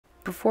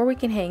Before we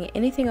can hang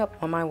anything up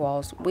on my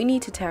walls, we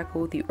need to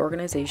tackle the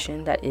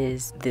organization that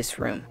is this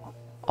room.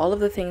 All of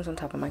the things on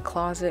top of my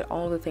closet,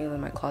 all of the things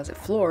on my closet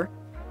floor,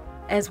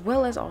 as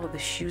well as all of the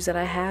shoes that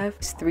I have.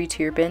 This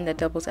 3-tier bin that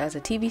doubles as a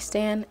TV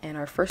stand, and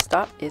our first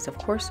stop is of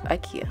course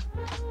Ikea.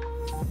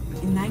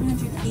 In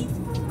 900 feet,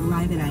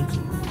 arrive at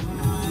Ikea.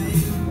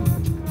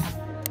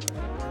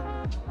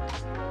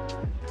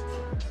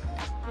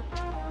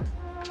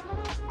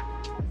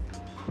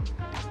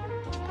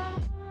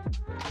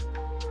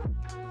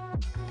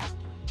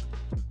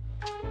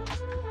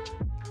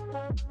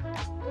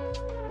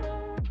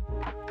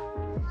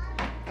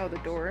 Oh, the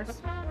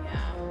doors?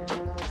 Yeah. The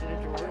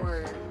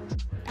doors.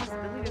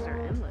 Possibilities are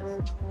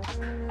endless.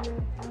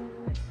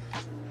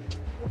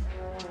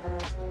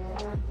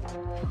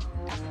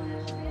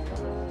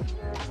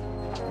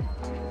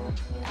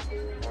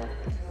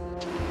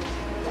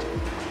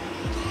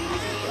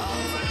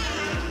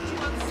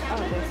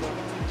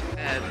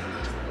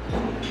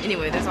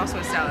 Anyway, there's also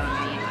a salad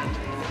on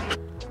the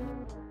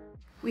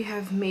We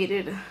have made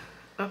it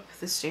up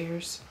the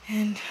stairs,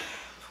 and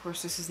of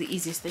course this is the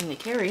easiest thing to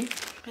carry,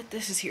 but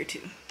this is here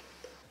too.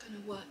 I'm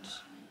gonna watch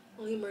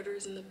Only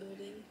Murders in the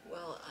Building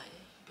while I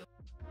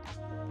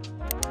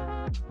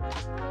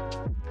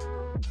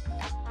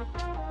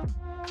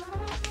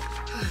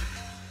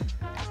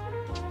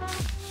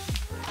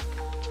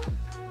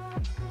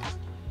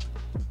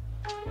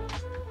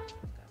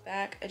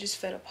back. I just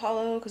fed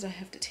Apollo because I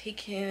have to take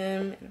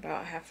him in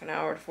about half an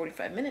hour to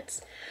 45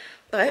 minutes.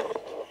 But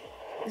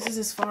this is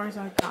as far as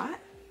I got.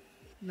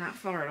 Not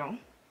far at all.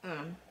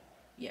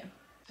 Yeah.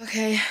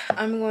 Okay,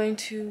 I'm going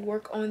to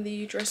work on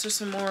the dresser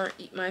some more,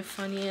 eat my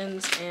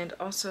Funyuns, and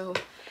also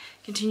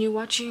continue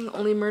watching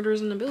Only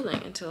Murders in the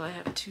Building until I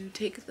have to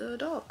take the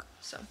dog.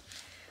 So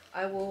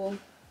I will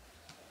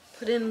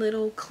put in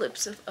little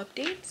clips of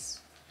updates.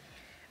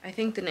 I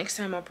think the next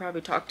time I'll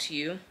probably talk to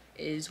you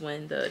is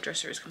when the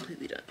dresser is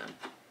completely done though.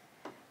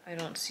 I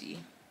don't see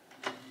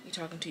me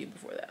talking to you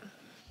before that.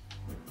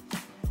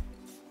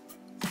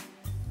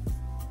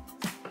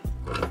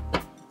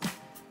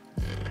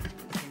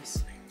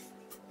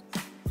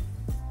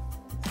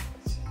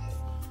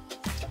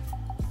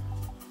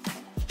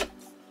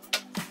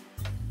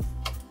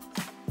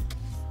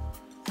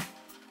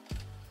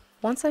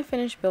 Once I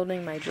finished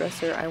building my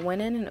dresser, I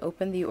went in and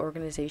opened the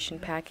organization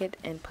packet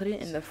and put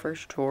it in the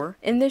first drawer.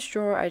 In this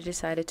drawer, I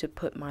decided to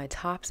put my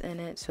tops in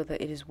it so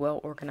that it is well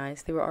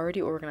organized. They were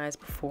already organized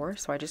before,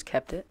 so I just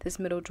kept it. This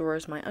middle drawer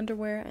is my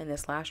underwear, and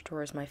this last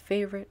drawer is my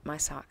favorite, my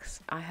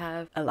socks. I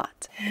have a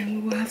lot.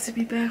 And we will have to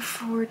be back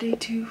for day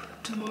 2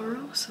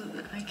 tomorrow so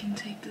that I can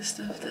take the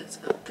stuff that's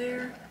up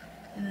there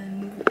and then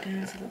move it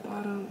down to the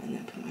bottom and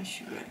then put my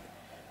shoe rack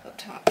up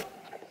top.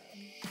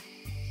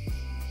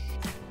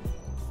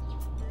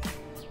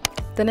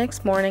 The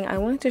next morning, I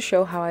wanted to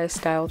show how I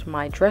styled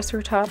my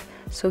dresser top,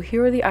 so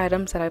here are the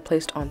items that I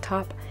placed on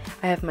top.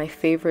 I have my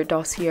favorite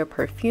Dossier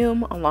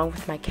perfume along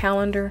with my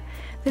calendar,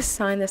 this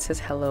sign that says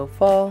Hello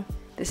Fall,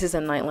 this is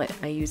a nightlight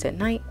I use at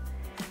night,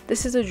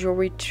 this is a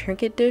jewelry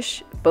trinket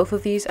dish, both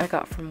of these I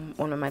got from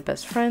one of my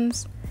best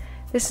friends,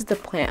 this is the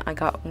plant I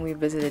got when we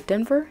visited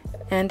Denver,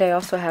 and I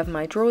also have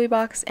my jewelry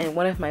box and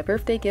one of my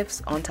birthday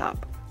gifts on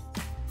top.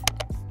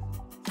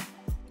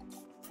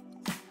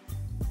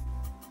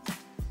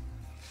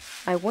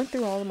 I went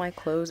through all of my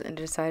clothes and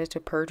decided to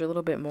purge a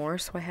little bit more,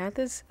 so I had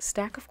this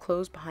stack of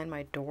clothes behind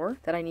my door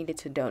that I needed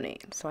to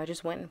donate. So I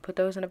just went and put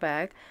those in a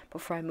bag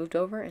before I moved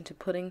over into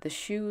putting the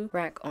shoe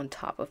rack on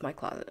top of my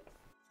closet.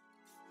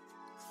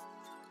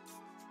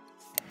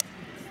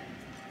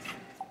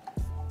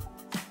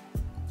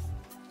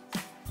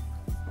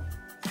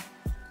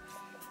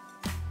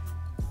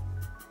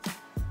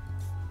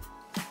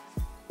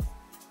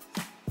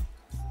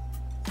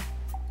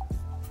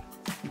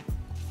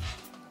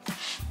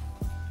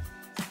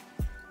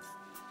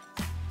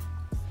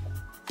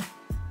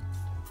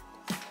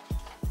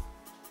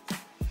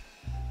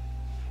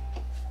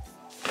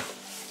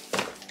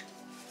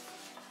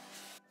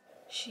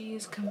 She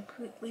is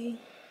completely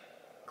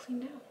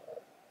cleaned out.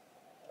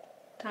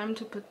 Time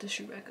to put the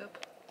shoe rack up.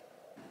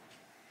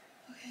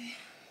 Okay,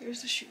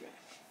 here's the shoe rack.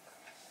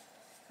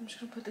 I'm just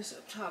gonna put this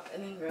up top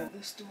and then grab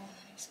this stool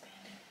and expand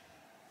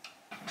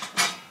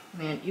it.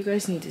 Man, you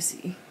guys need to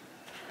see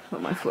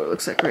what my floor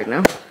looks like right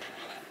now.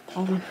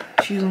 All the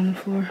shoes on the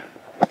floor.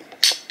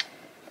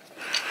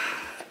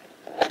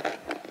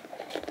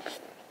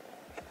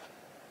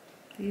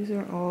 These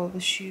are all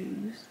the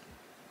shoes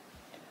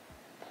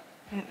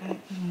that I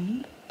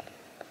own.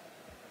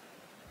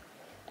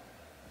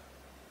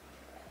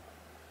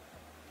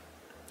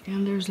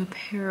 And there's a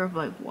pair of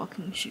like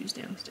walking shoes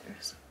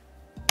downstairs.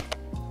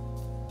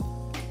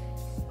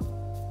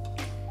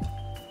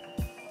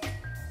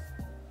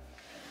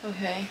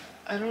 Okay,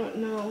 I don't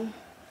even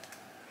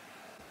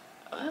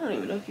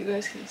know if you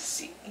guys can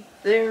see.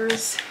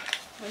 There's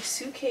my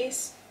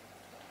suitcase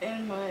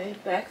and my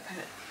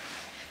backpack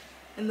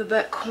in the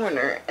back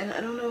corner, and I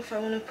don't know if I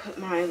want to put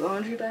my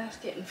laundry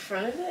basket in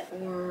front of it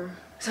or,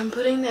 so I'm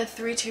putting that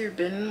 3-tier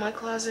bin in my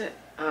closet.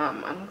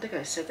 I don't think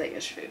I said that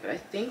yesterday, but I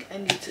think I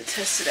need to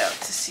test it out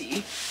to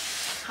see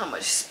how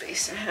much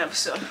space I have.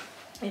 So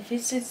if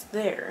it sits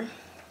there,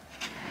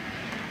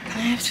 I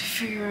have to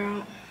figure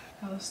out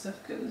how the stuff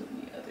goes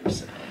on the other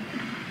side.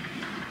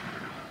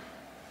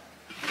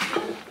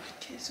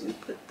 Okay, so we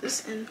put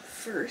this in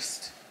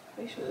first.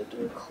 Make sure the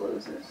door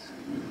closes.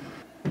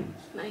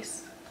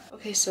 Nice.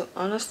 Okay, so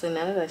honestly,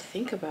 now that I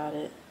think about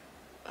it,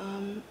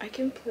 I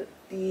can put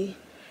the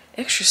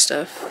extra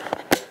stuff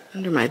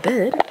under my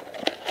bed.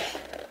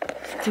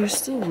 There's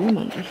still room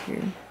under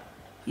here.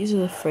 These are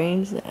the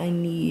frames that I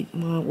need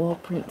my wall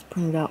prints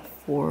printed out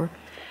for.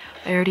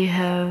 I already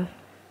have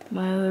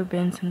my other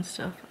bins and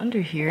stuff under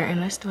here, and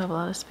I still have a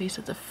lot of space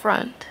at the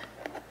front.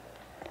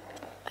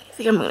 I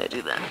think I'm gonna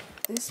do that.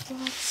 This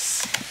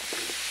box,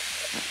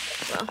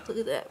 well, look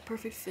at that,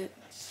 perfect fit.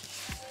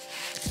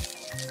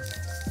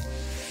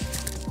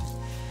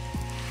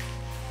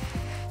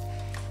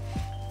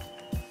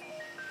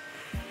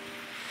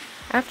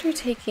 After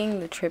taking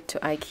the trip to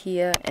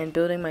Ikea and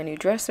building my new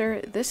dresser,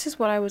 this is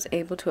what I was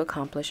able to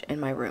accomplish in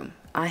my room.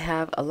 I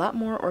have a lot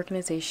more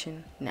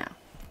organization now.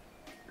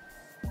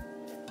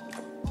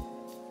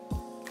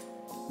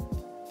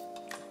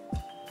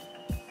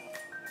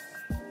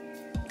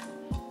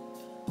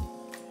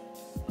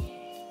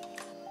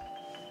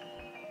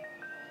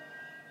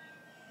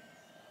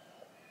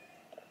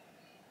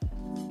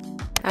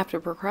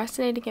 After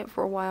procrastinating it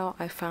for a while,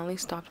 I finally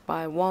stopped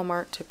by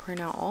Walmart to print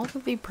out all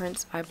of the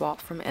prints I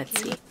bought from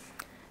Etsy,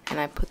 and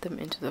I put them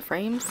into the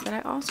frames that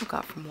I also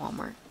got from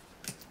Walmart.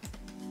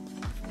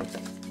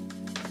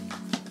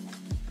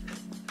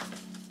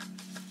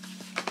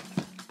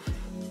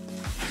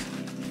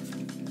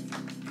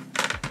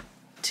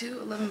 Two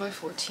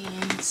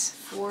 11x14s,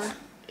 4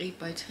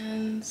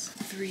 8x10s,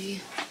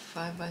 3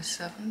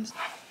 5x7s,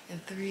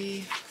 and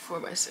 3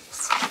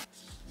 4x6.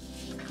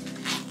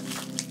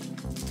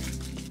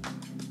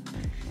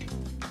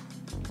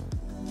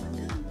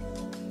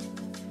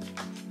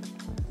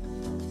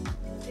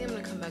 I'm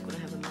gonna come back when I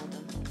have them all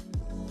done.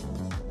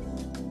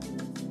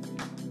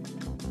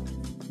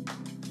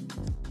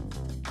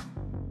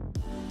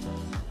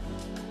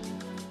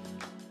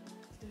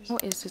 Now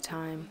is the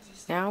time.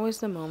 Now is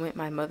the moment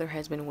my mother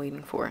has been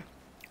waiting for.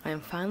 I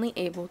am finally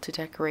able to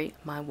decorate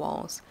my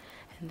walls,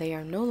 and they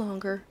are no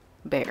longer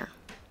bare.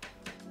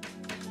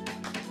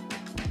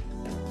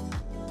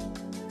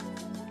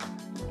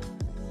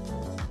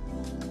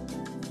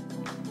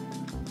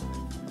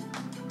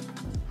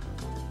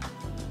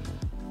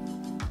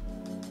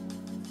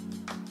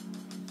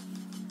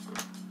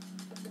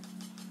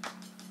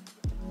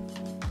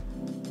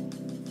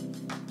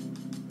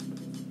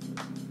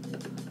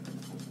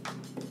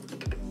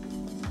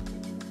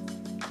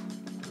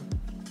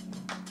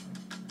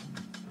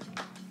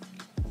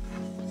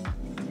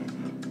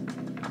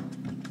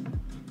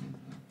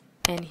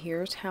 And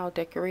here's how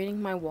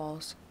decorating my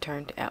walls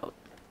turned out.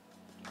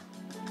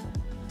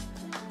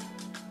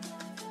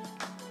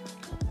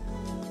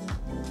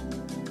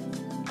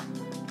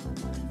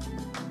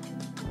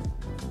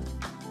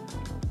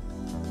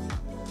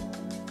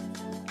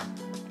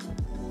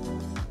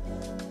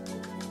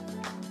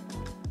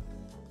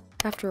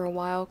 After a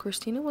while,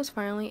 Christina was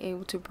finally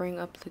able to bring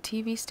up the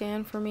TV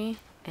stand for me,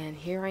 and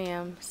here I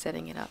am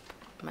setting it up.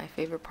 My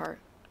favorite part,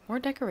 more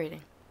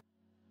decorating.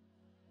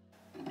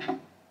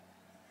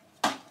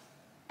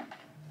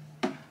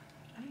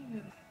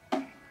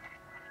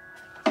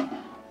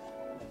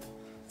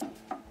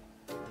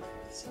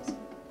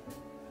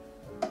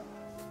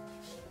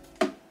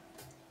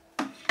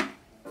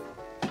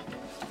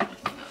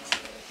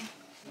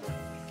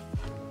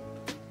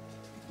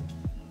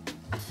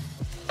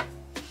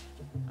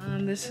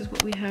 This is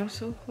what we have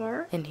so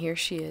far. And here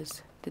she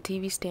is, the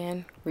TV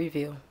stand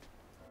reveal.